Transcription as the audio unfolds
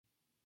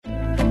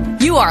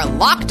You are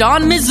Locked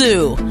On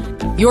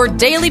Mizzou, your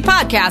daily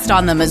podcast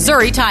on the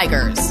Missouri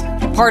Tigers.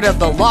 Part of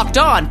the Locked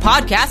On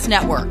Podcast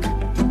Network.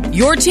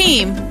 Your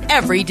team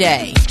every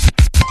day.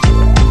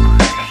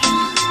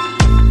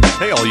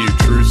 Hey, all you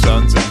true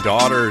sons and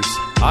daughters.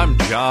 I'm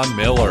John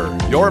Miller,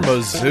 your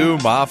Mizzou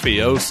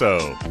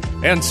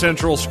mafioso and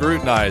central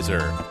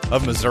scrutinizer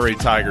of Missouri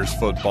Tigers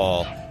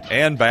football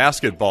and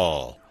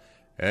basketball.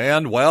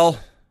 And, well,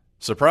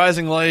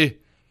 surprisingly,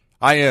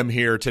 I am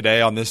here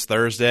today on this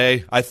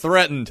Thursday. I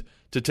threatened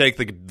to take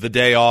the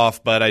day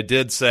off, but I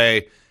did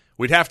say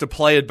we'd have to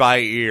play it by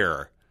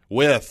ear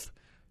with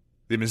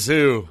the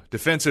Mizzou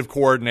defensive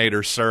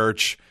coordinator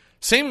search.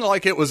 Seemed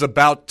like it was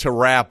about to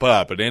wrap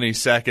up at any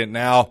second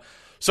now.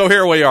 So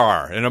here we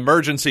are, an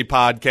emergency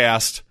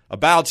podcast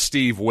about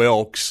Steve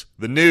Wilks,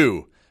 the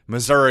new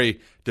Missouri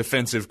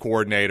defensive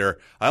coordinator.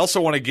 I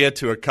also want to get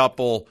to a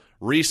couple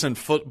recent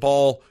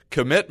football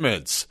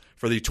commitments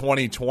for the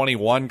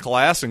 2021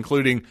 class,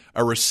 including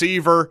a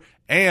receiver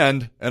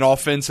and an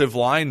offensive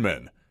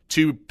lineman,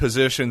 two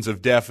positions of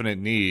definite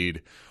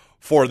need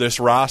for this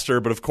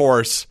roster. But of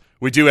course,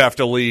 we do have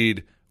to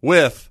lead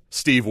with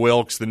Steve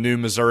Wilks, the new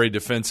Missouri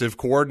defensive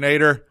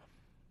coordinator.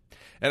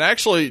 And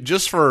actually,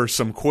 just for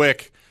some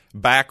quick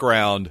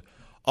background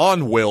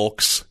on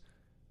Wilks,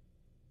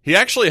 he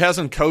actually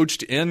hasn't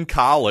coached in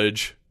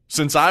college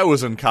since I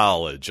was in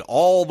college,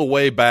 all the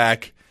way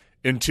back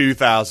in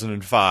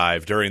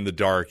 2005 during the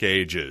dark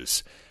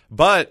ages.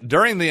 But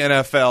during the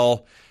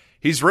NFL,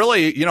 he's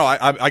really,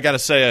 I got to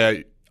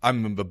say,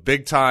 I'm a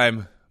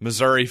big-time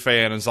Missouri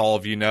fan, as all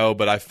of you know,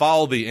 but I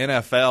follow the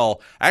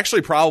NFL,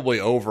 actually probably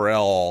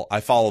overall, I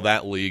follow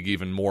that league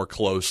even more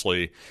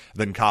closely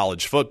than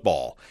college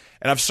football.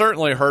 And I've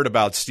certainly heard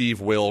about Steve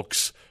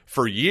Wilks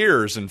for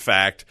years, in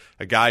fact,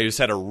 a guy who's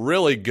had a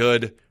really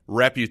good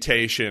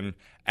reputation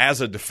as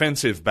a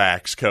defensive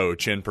backs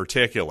coach in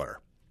particular.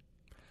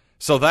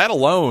 So that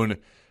alone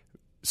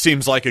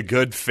seems like a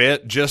good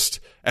fit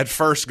just at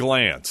first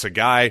glance. A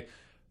guy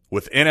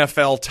with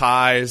NFL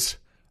ties,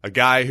 a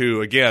guy who,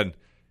 again,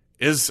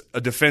 is a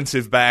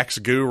defensive backs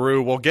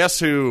guru. Well, guess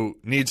who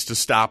needs to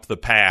stop the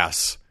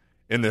pass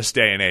in this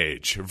day and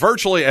age?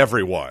 Virtually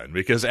everyone,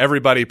 because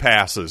everybody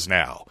passes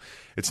now.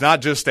 It's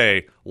not just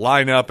a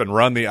line up and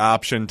run the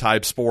option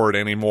type sport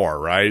anymore,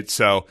 right?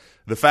 So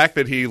the fact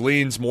that he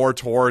leans more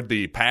toward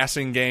the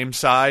passing game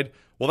side,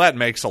 well, that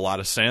makes a lot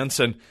of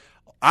sense. And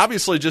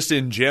obviously, just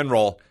in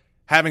general,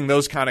 having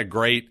those kind of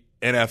great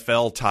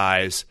NFL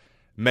ties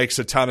makes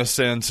a ton of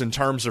sense in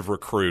terms of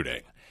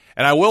recruiting.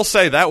 And I will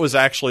say that was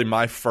actually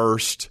my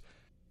first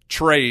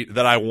trait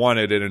that I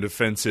wanted in a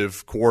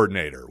defensive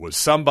coordinator, was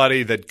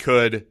somebody that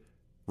could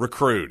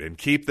recruit and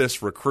keep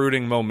this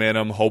recruiting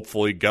momentum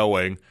hopefully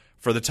going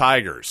for the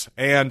Tigers.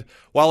 And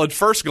while at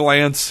first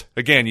glance,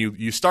 again,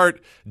 you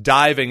start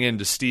diving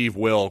into Steve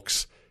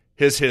Wilks,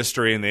 his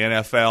history in the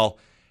NFL,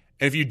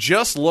 and if you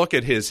just look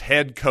at his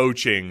head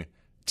coaching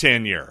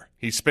tenure,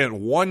 he spent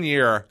 1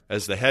 year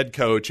as the head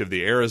coach of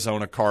the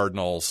Arizona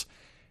Cardinals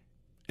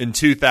in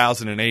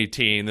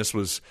 2018. This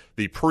was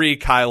the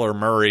pre-Kyler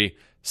Murray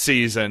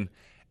season.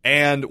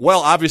 And, well,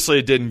 obviously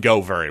it didn't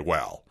go very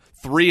well.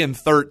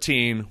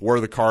 3-13 were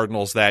the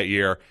Cardinals that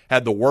year,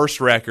 had the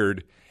worst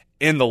record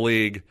in the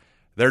league.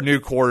 Their new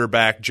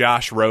quarterback,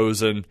 Josh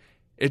Rosen,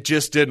 it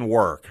just didn't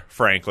work,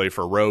 frankly,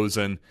 for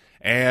Rosen.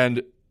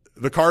 And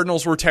the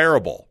Cardinals were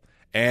terrible.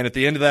 And at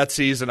the end of that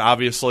season,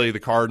 obviously, the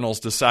Cardinals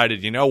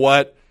decided, you know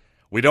what?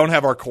 We don't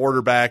have our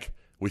quarterback.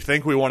 We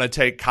think we want to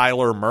take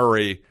Kyler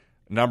Murray,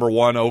 number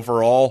 1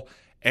 overall.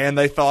 And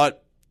they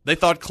thought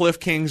Cliff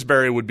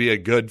Kingsbury would be a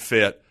good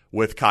fit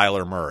with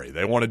Kyler Murray.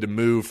 They wanted to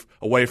move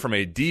away from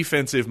a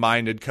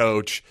defensive-minded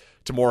coach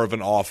to more of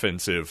an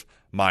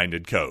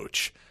offensive-minded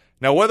coach.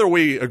 Now, whether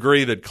we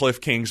agree that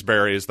Cliff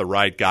Kingsbury is the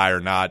right guy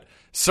or not,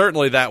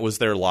 certainly that was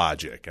their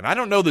logic. And I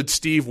don't know that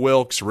Steve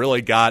Wilks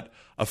really got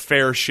a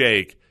fair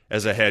shake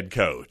as a head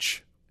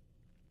coach.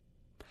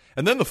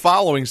 And then the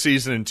following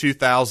season in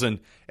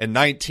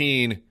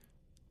 2019,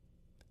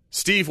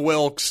 Steve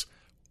Wilks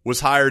was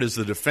hired as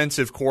the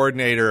defensive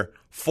coordinator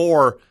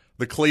for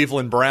the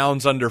Cleveland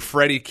Browns under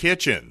Freddie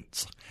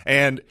Kitchens.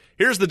 And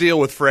here's the deal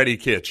with Freddie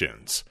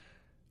Kitchens.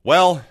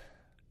 Well,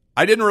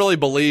 I didn't really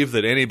believe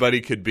that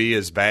anybody could be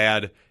as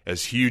bad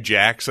as Hugh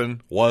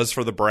Jackson was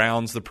for the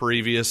Browns the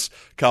previous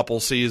couple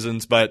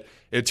seasons, but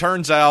it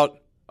turns out,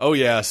 oh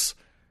yes,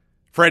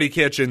 Freddie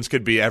Kitchens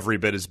could be every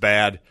bit as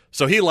bad.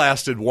 So he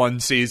lasted 1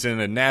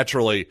 season, and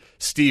naturally,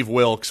 Steve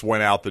Wilks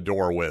went out the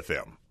door with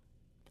him.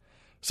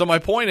 So my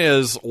point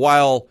is,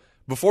 while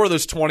before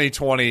this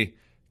 2020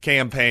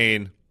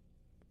 campaign,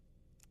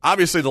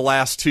 obviously the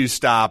last 2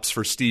 stops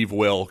for Steve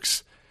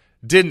Wilks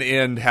didn't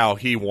end how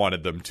he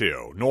wanted them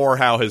to, nor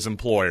how his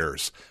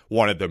employers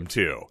wanted them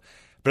to.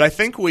 But I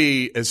think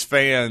we, as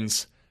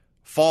fans,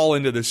 fall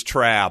into this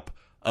trap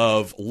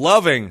of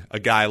loving a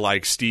guy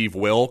like Steve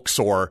Wilks,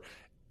 or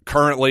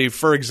currently,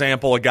 for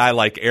example, a guy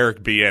like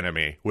Eric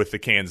Bieniemy with the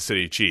Kansas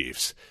City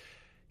Chiefs.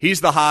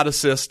 He's the hot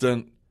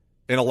assistant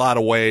in a lot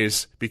of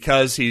ways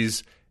because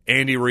he's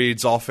Andy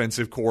Reid's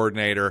offensive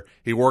coordinator.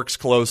 He works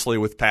closely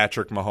with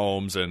Patrick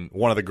Mahomes and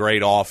one of the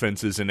great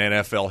offenses in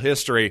NFL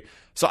history.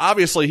 So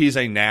obviously he's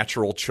a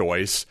natural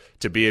choice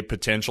to be a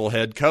potential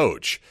head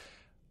coach.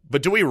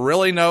 But do we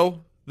really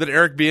know that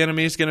Eric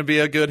Bieniemy is going to be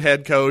a good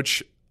head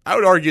coach? I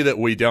would argue that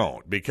we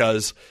don't,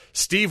 because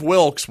Steve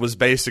Wilks was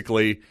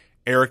basically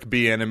Eric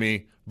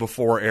Bieniemy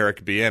before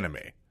Eric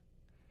Bieniemy.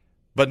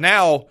 But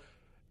now,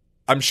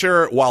 I'm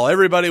sure while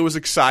everybody was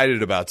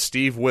excited about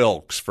Steve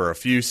Wilks for a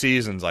few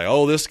seasons, like,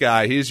 oh, this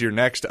guy, he's your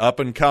next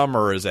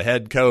up-and-comer as a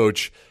head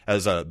coach,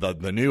 as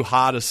the new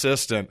hot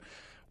assistant.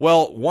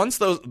 Well, once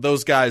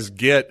those guys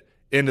get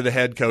into the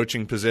head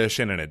coaching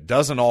position and it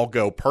doesn't all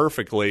go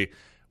perfectly,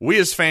 we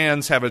as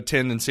fans have a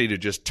tendency to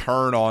just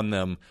turn on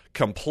them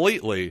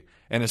completely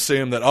and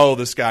assume that, oh,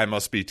 this guy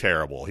must be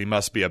terrible. He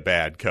must be a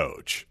bad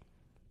coach.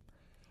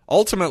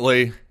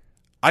 Ultimately,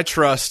 I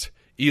trust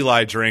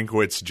Eli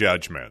Drinkwitz's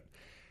judgment.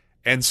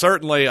 And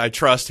certainly I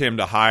trust him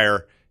to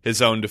hire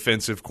his own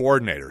defensive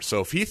coordinator. So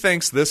if he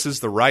thinks this is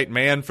the right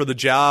man for the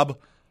job,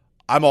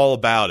 I'm all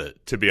about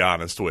it, to be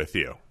honest with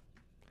you.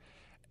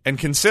 And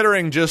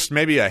considering just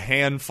maybe a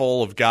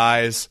handful of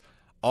guys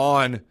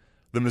on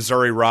the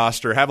Missouri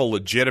roster have a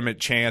legitimate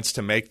chance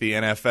to make the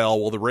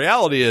NFL, well, the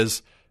reality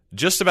is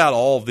just about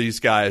all of these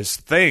guys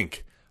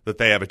think that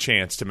they have a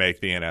chance to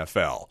make the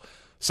NFL.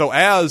 So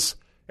as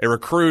a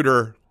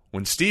recruiter,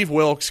 when Steve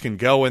Wilks can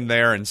go in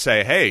there and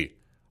say, hey,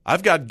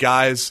 I've got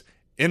guys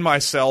in my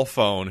cell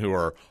phone who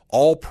are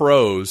all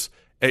pros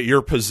at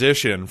your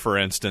position, for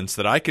instance,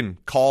 that I can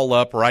call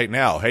up right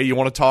now. Hey, you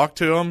want to talk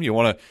to him? You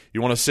want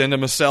to send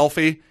him a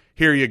selfie?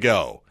 Here you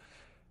go.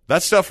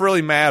 That stuff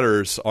really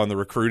matters on the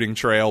recruiting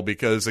trail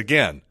because,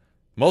 again,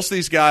 most of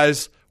these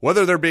guys,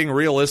 whether they're being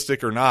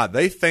realistic or not,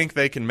 they think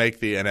they can make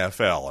the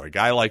NFL. A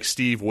guy like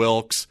Steve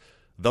Wilks,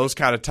 those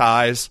kind of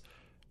ties,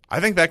 I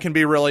think that can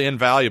be really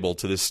invaluable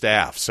to this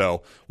staff.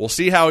 So we'll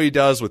see how he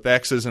does with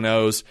X's and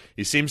O's.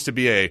 He seems to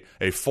be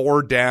a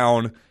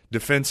four-down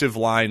defensive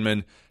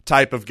lineman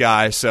type of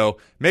guy. So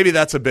maybe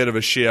that's a bit of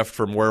a shift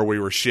from where we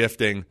were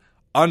shifting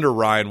under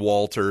Ryan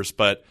Walters.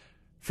 But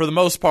for the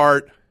most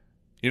part,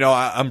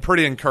 I'm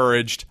pretty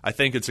encouraged. I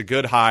think it's a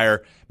good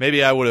hire.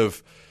 Maybe I would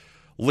have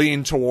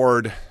leaned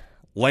toward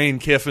Lane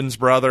Kiffin's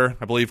brother.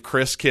 I believe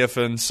Chris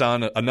Kiffin,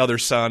 another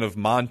son of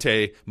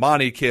Monty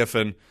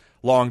Kiffin,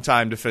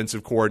 longtime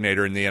defensive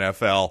coordinator in the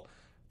NFL.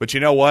 But you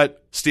know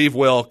what? Steve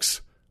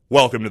Wilks,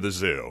 welcome to the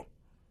zoo.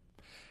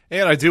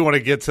 And I do want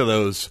to get to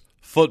those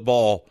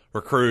football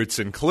recruits,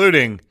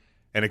 including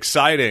an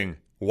exciting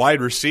wide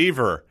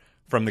receiver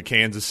from the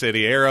Kansas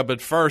City era.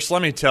 But first,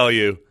 let me tell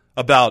you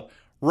about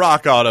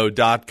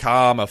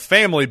RockAuto.com, a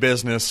family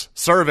business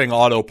serving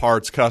auto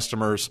parts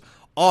customers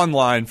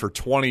online for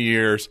 20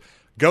 years.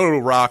 Go to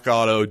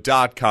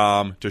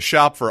RockAuto.com to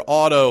shop for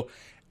auto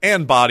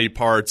and body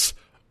parts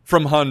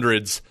from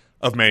hundreds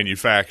of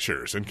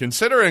manufacturers. And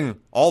considering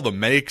all the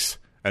makes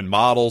and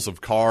models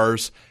of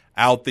cars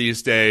out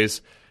these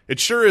days, it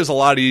sure is a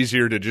lot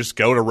easier to just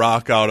go to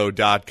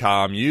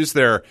RockAuto.com, use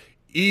their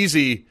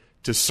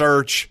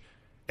easy-to-search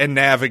and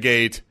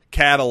navigate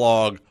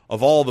catalog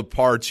of all the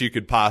parts you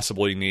could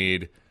possibly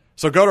need.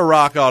 So go to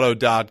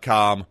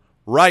RockAuto.com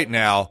right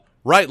now,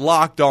 write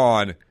Locked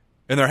On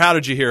in their How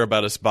Did You Hear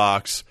About Us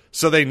box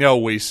so they know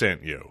we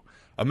sent you.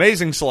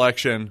 Amazing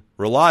selection,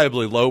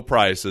 reliably low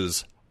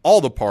prices, all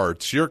the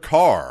parts your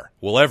car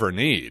will ever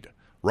need.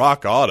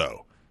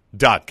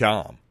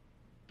 RockAuto.com.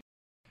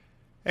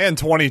 And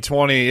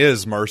 2020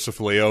 is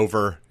mercifully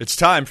over. It's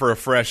time for a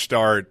fresh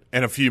start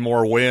and a few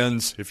more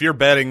wins. If you're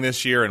betting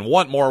this year and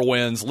want more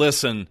wins,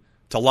 listen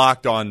to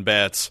Locked On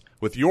Bets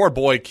with your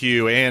boy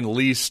Q and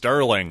Lee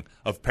Sterling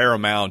of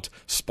Paramount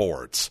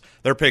Sports.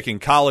 They're picking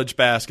college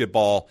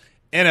basketball,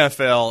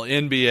 NFL,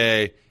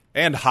 NBA,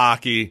 and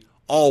hockey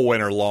all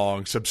winter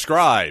long.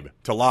 Subscribe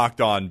to Locked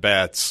On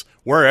Bets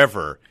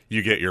wherever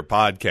you get your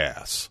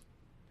podcasts.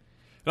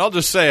 And I'll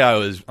just say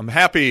I'm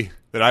happy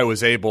that I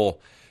was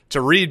able to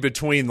read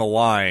between the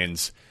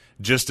lines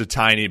just a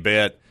tiny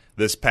bit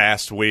this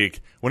past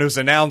week when it was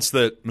announced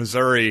that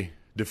Missouri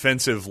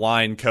defensive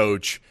line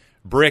coach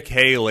Brick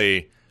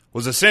Haley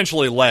was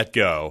essentially let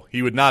go.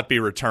 He would not be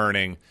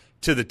returning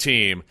to the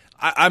team.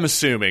 I'm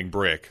assuming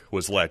Brick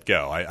was let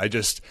go. I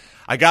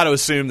got to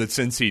assume that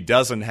since he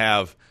doesn't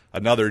have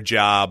another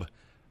job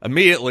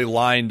immediately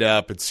lined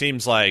up, it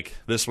seems like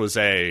this was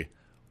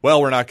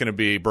we're not going to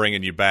be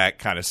bringing you back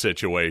kind of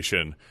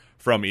situation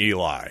from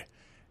Eli.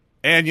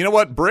 And you know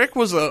what? Brick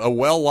was a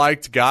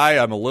well-liked guy.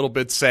 I'm a little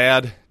bit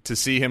sad to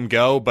see him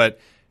go, but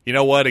you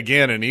know what?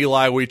 Again, in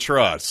Eli we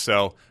trust.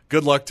 So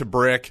good luck to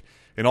Brick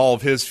in all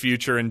of his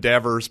future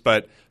endeavors.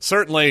 But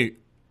certainly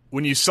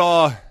when you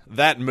saw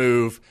that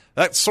move,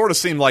 that sort of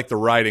seemed like the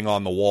writing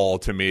on the wall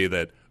to me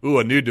that,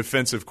 a new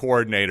defensive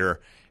coordinator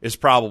is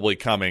probably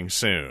coming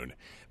soon.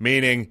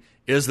 Meaning,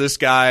 is this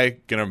guy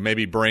going to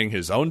maybe bring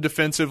his own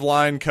defensive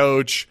line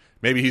coach?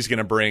 Maybe he's going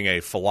to bring a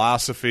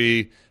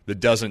philosophy that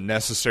doesn't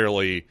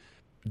necessarily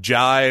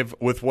jive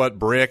with what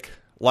Brick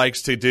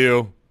likes to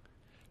do.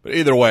 But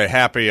either way,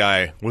 happy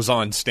I was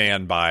on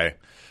standby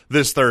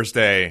this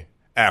Thursday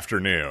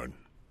afternoon.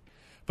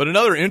 But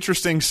another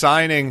interesting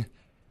signing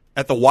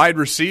at the wide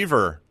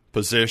receiver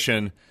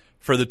position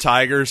for the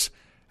Tigers.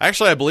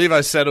 Actually, I believe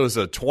I said it was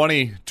a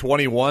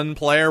 2021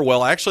 player.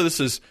 Well, actually, this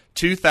is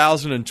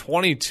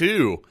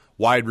 2022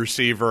 wide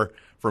receiver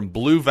from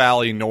Blue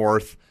Valley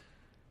North,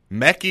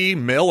 Mecky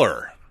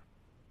Miller.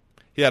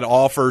 He had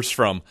offers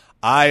from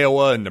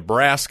Iowa and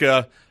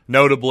Nebraska,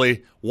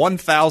 notably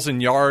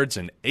 1,000 yards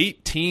and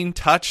 18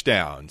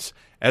 touchdowns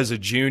as a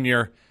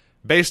junior,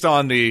 based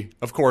on the,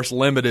 of course,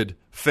 limited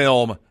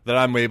film that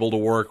I'm able to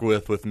work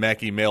with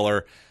Mecky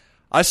Miller.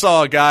 I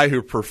saw a guy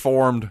who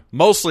performed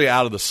mostly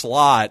out of the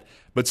slot,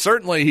 but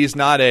certainly he's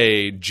not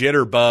a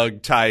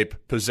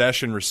jitterbug-type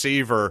possession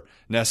receiver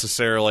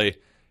necessarily.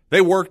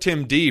 They worked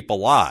him deep a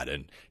lot,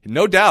 and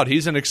no doubt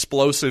he's an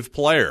explosive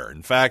player.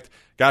 In fact,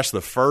 gosh,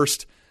 the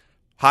first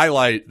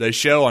highlight they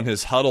show on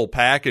his huddle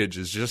package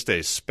is just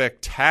a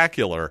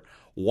spectacular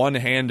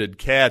one-handed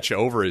catch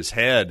over his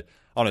head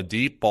on a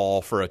deep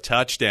ball for a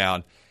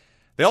touchdown.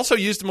 They also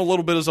used him a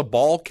little bit as a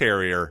ball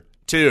carrier,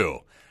 too.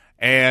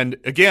 And,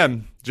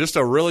 again, just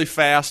a really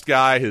fast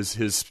guy.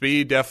 His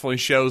speed definitely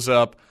shows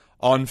up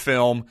on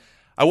film.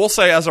 I will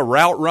say, as a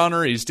route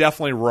runner, he's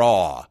definitely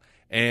raw.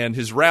 And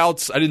his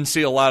routes, I didn't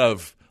see a lot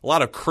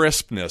of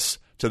crispness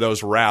to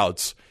those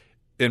routes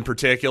in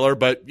particular.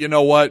 But you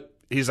know what?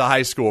 He's a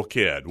high school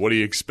kid. What do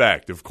you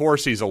expect? Of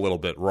course he's a little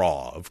bit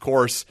raw. Of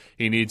course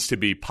he needs to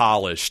be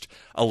polished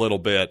a little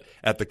bit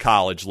at the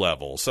college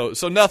level. So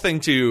nothing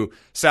to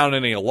sound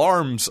any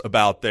alarms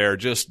about there,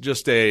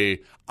 just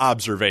a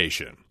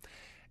observation.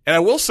 And I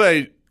will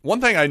say, one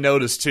thing I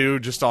noticed too,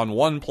 just on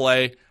one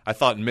play, I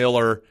thought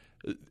Miller,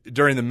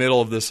 during the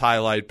middle of this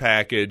highlight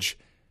package,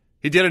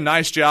 he did a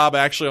nice job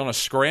actually on a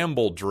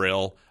scramble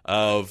drill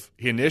of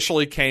he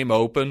initially came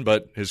open,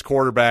 but his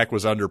quarterback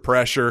was under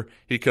pressure.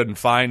 He couldn't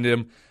find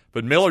him.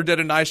 But Miller did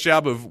a nice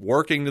job of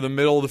working to the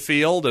middle of the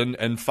field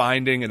and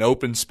finding an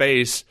open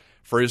space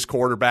for his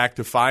quarterback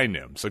to find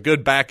him. So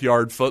good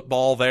backyard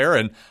football there.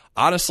 And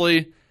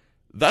honestly,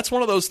 that's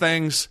one of those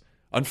things,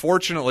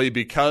 unfortunately,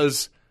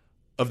 because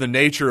of the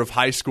nature of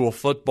high school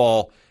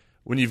football,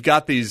 when you've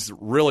got these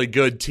really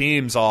good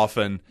teams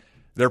often,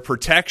 their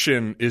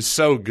protection is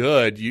so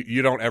good,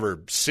 you don't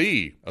ever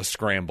see a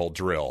scramble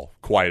drill,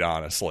 quite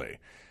honestly.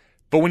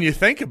 But when you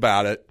think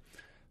about it,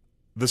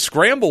 the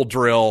scramble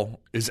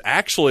drill is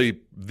actually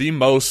the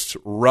most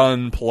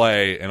run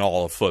play in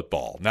all of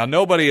football. Now,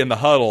 nobody in the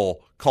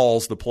huddle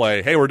calls the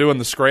play, hey, we're doing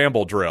the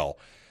scramble drill.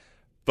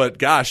 But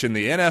gosh, in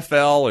the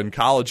NFL and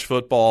college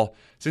football,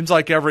 it seems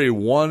like every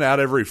 1 out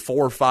of every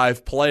 4 or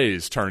 5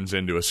 plays turns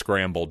into a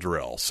scramble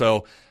drill.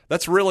 So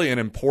that's really an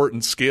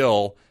important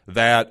skill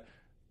that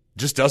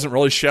just doesn't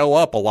really show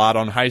up a lot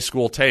on high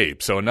school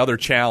tape. So another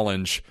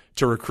challenge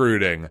to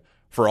recruiting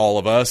for all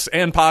of us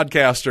and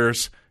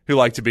podcasters who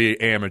like to be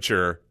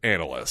amateur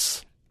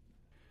analysts.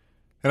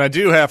 And I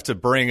do have to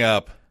bring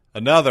up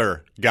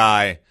another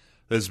guy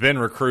that's been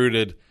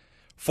recruited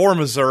for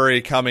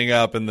Missouri coming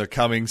up in the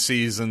coming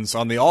seasons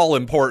on the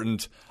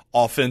all-important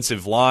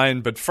offensive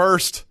line. But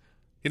first,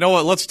 you know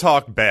what? Let's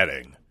talk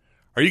betting.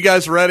 Are you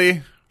guys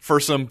ready for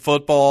some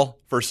football,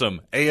 for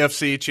some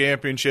AFC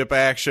championship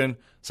action?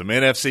 Some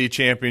NFC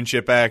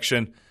championship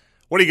action.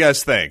 What do you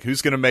guys think?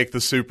 Who's going to make the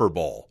Super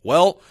Bowl?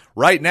 Well,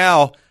 right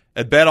now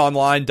at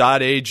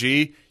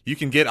betonline.ag, you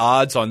can get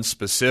odds on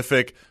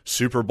specific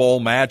Super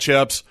Bowl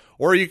matchups,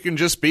 or you can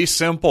just be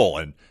simple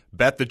and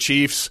bet the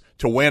Chiefs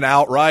to win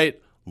outright,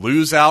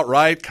 lose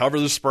outright, cover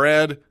the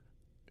spread.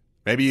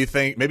 Maybe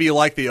you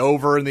like the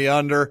over and the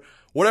under.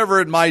 Whatever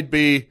it might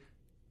be,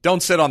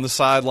 don't sit on the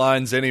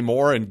sidelines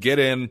anymore and get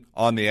in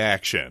on the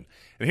action.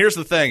 And here's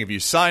the thing, if you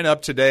sign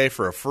up today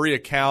for a free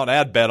account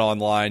at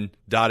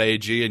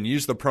betonline.ag and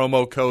use the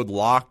promo code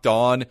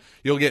LOCKEDON,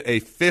 you'll get a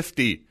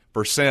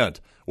 50%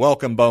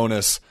 welcome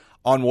bonus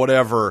on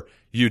whatever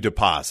you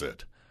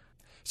deposit.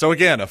 So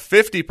again, a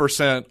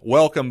 50%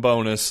 welcome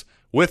bonus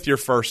with your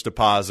first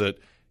deposit.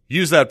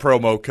 Use that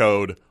promo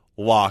code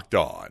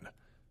LOCKEDON.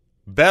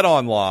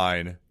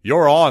 BetOnline,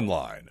 your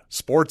online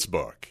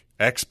sportsbook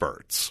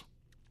experts.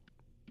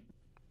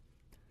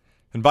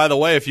 And by the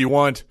way, if you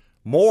want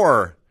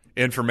more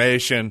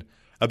information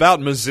about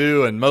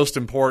Mizzou and most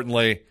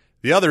importantly,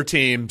 the other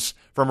teams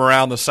from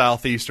around the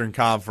Southeastern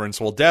Conference,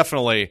 will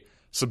definitely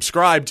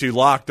subscribe to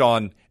Locked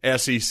On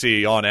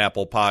SEC on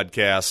Apple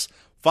Podcasts,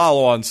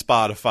 follow on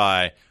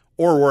Spotify,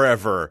 or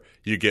wherever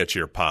you get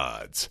your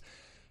pods.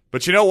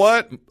 But you know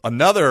what?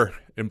 Another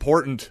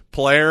important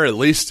player, at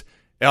least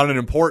on an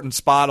important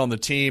spot on the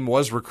team,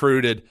 was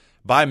recruited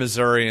by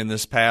Missouri in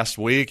this past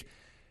week.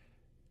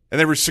 And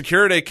they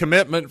secured a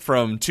commitment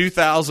from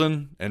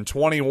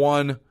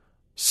 2021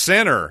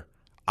 center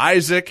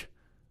Isaac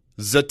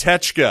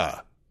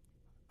Zatechka.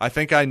 I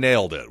think I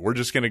nailed it. We're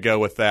just going to go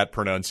with that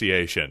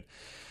pronunciation.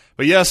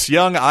 But yes,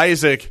 young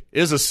Isaac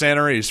is a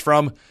center. He's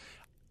from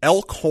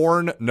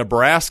Elkhorn,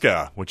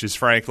 Nebraska, which is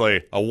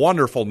frankly a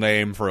wonderful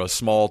name for a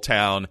small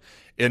town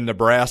in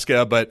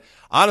Nebraska. But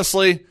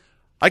honestly,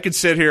 I could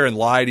sit here and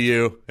lie to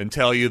you and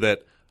tell you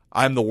that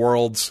I'm the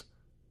world's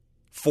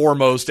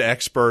foremost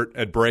expert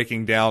at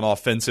breaking down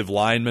offensive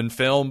lineman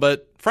film,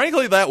 but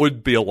frankly, that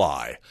would be a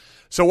lie.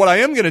 So what I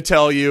am going to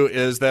tell you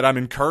is that I'm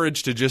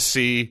encouraged to just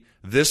see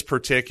this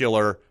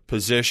particular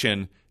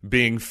position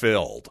being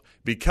filled,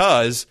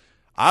 because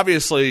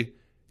obviously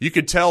you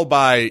could tell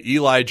by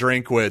Eli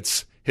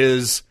Drinkwitz,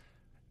 his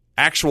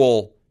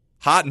actual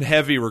hot and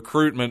heavy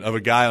recruitment of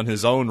a guy on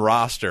his own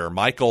roster,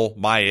 Michael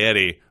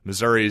Maietti,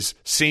 Missouri's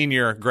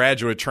senior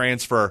graduate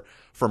transfer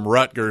from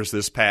Rutgers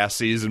this past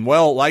season.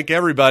 Well, like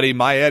everybody,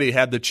 Maietti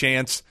had the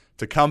chance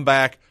to come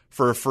back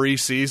for a free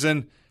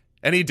season,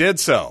 and he did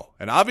so.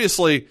 And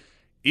obviously,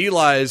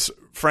 Eli's,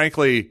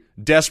 frankly,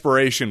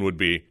 desperation would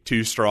be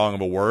too strong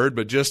of a word,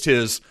 but just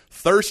his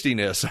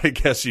thirstiness, I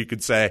guess you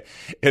could say,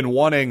 in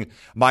wanting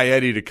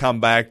Maietti to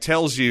come back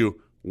tells you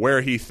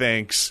where he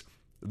thinks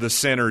the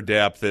center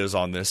depth is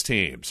on this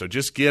team. So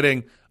just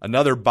getting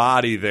another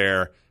body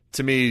there,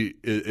 to me,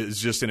 is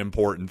just an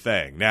important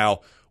thing. Now,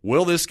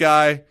 will this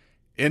guy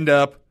end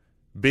up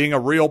being a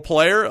real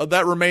player?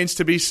 That remains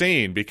to be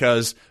seen,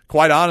 because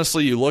quite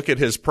honestly, you look at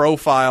his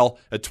profile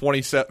at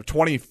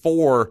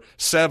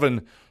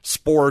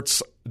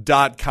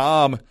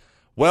 247sports.com,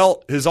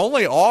 well, his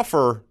only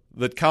offer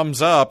that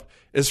comes up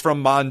is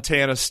from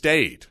Montana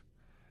State.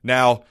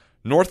 Now,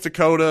 North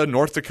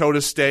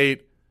Dakota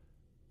State,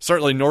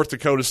 certainly North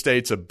Dakota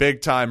State's a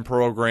big-time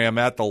program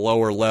at the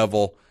lower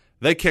level.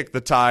 They kicked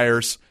the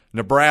tires.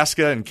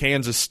 Nebraska and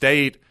Kansas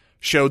State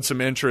showed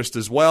some interest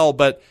as well,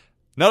 but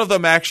none of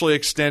them actually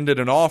extended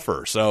an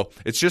offer. So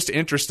it's just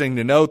interesting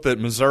to note that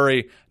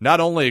Missouri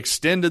not only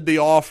extended the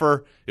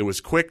offer, it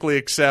was quickly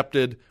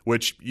accepted,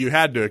 which you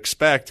had to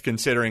expect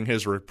considering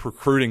his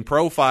recruiting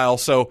profile.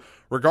 So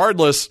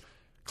regardless,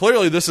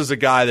 clearly this is a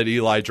guy that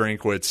Eli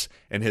Drinkwitz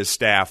and his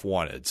staff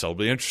wanted. So it'll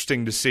be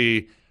interesting to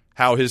see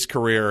how his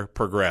career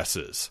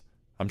progresses.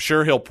 I'm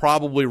sure he'll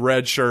probably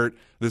redshirt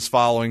this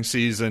following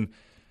season,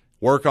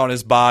 work on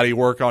his body,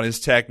 work on his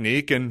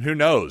technique, and who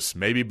knows,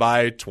 maybe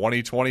by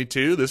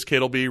 2022, this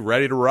kid will be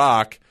ready to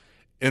rock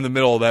in the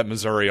middle of that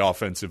Missouri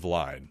offensive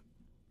line.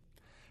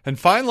 And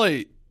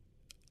finally,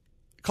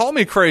 call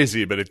me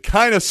crazy, but it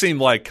kind of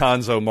seemed like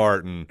Cuonzo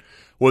Martin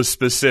was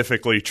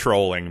specifically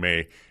trolling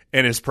me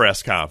in his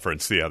press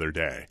conference the other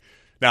day.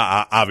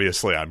 Now,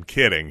 obviously, I'm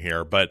kidding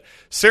here, but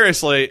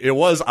seriously, it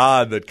was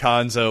odd that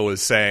Cuonzo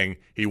was saying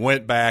he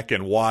went back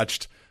and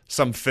watched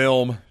some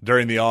film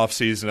during the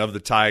offseason of the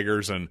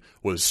Tigers and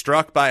was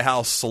struck by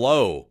how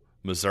slow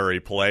Missouri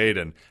played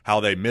and how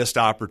they missed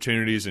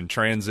opportunities in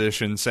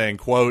transition, saying,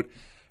 quote,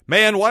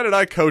 "Man, why did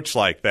I coach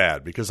like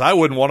that? Because I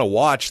wouldn't want to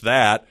watch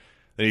that."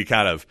 Then he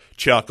kind of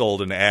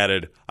chuckled and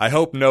added, "I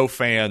hope no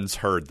fans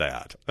heard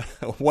that."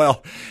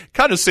 Well,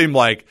 kind of seemed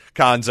like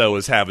Cuonzo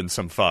was having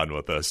some fun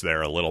with us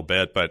there a little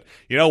bit. But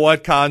you know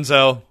what,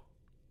 Cuonzo?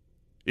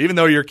 Even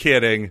though you're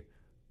kidding,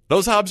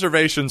 those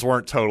observations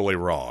weren't totally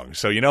wrong.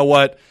 So you know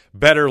what?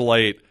 Better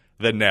late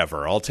than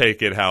never. I'll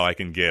take it how I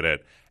can get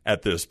it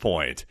at this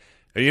point.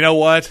 And you know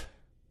what?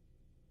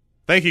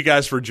 Thank you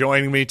guys for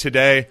joining me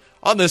today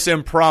on this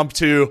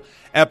impromptu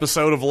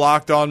episode of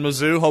Locked On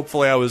Mizzou.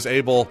 Hopefully I was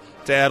able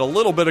to add a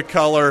little bit of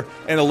color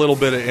and a little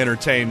bit of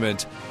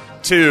entertainment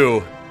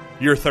to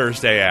your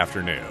Thursday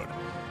afternoon.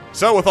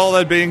 So with all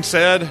that being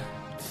said,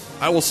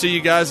 I will see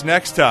you guys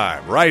next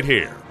time right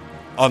here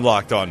on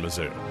Locked On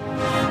Mizzou.